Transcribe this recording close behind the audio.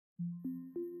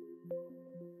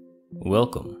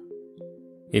Welcome.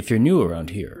 If you're new around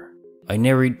here, I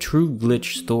narrate true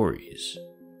glitch stories.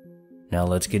 Now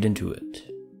let's get into it.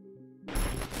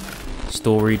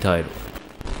 Story title: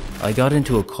 I got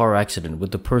into a car accident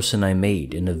with the person I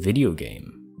made in a video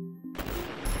game.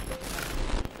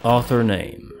 Author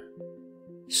name: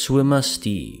 Swimma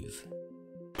Steve.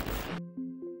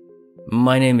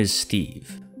 My name is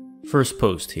Steve. First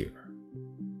post here.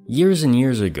 Years and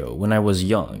years ago, when I was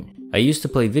young, I used to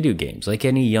play video games like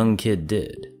any young kid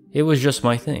did. It was just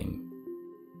my thing.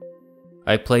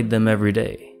 I played them every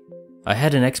day. I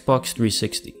had an Xbox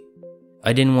 360.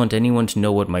 I didn't want anyone to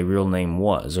know what my real name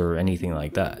was or anything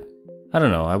like that. I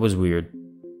don't know, I was weird.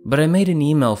 But I made an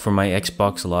email for my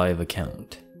Xbox Live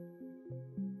account.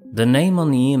 The name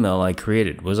on the email I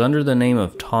created was under the name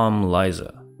of Tom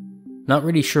Liza. Not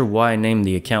really sure why I named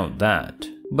the account that,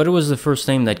 but it was the first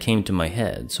name that came to my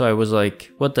head, so I was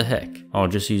like, what the heck, I'll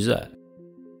just use that.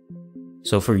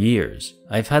 So for years,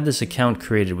 I've had this account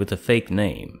created with a fake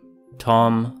name,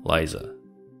 Tom Liza.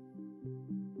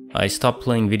 I stopped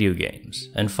playing video games,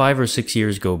 and 5 or 6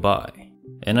 years go by,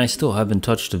 and I still haven't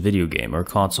touched a video game or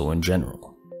console in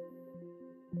general.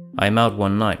 I'm out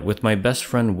one night with my best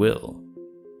friend Will.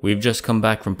 We've just come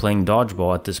back from playing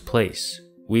dodgeball at this place.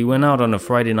 We went out on a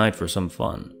Friday night for some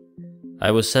fun.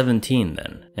 I was 17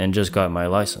 then, and just got my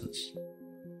license.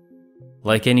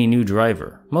 Like any new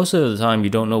driver, most of the time you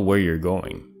don't know where you're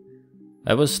going.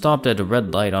 I was stopped at a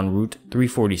red light on Route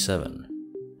 347,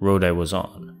 road I was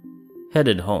on,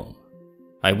 headed home.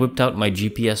 I whipped out my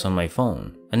GPS on my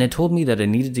phone, and it told me that I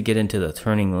needed to get into the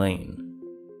turning lane.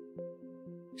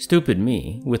 Stupid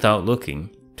me, without looking,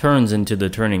 turns into the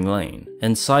turning lane,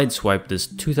 and sideswiped this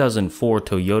 2004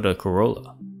 Toyota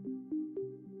Corolla.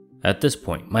 At this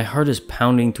point, my heart is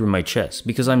pounding through my chest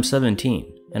because I'm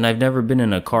 17 and I've never been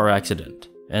in a car accident,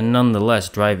 and nonetheless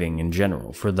driving in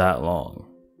general for that long.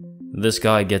 This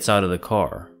guy gets out of the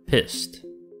car, pissed.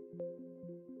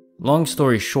 Long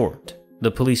story short, the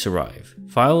police arrive,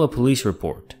 file a police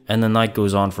report, and the night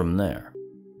goes on from there.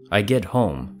 I get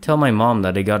home, tell my mom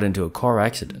that I got into a car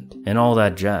accident and all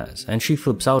that jazz, and she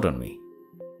flips out on me.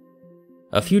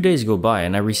 A few days go by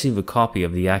and I receive a copy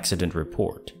of the accident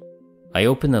report. I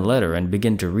open the letter and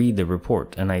begin to read the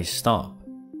report, and I stop.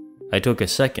 I took a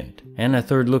second and a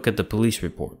third look at the police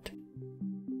report.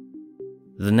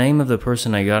 The name of the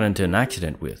person I got into an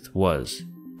accident with was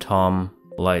Tom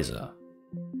Liza.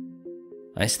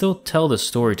 I still tell the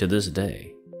story to this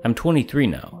day. I'm 23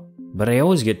 now, but I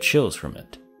always get chills from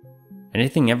it.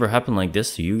 Anything ever happen like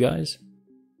this to you guys?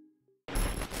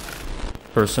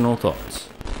 Personal thoughts.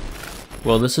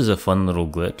 Well, this is a fun little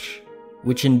glitch,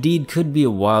 which indeed could be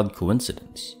a wild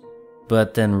coincidence.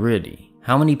 But then really,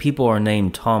 how many people are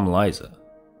named Tom Liza?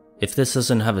 If this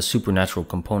doesn't have a supernatural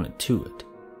component to it,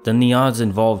 then the odds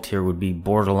involved here would be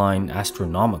borderline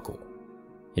astronomical.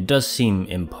 It does seem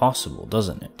impossible,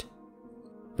 doesn't it?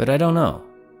 But I don't know.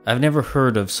 I've never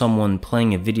heard of someone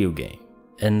playing a video game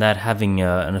and that having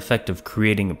an effect of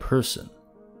creating a person.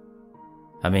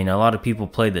 I mean, a lot of people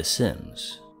play The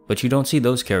Sims, but you don't see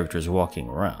those characters walking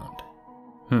around.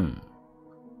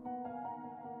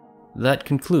 That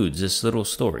concludes this little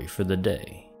story for the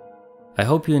day. I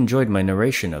hope you enjoyed my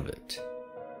narration of it.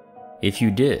 If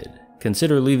you did,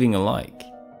 consider leaving a like.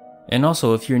 And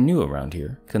also, if you're new around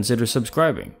here, consider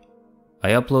subscribing. I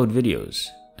upload videos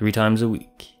 3 times a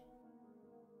week.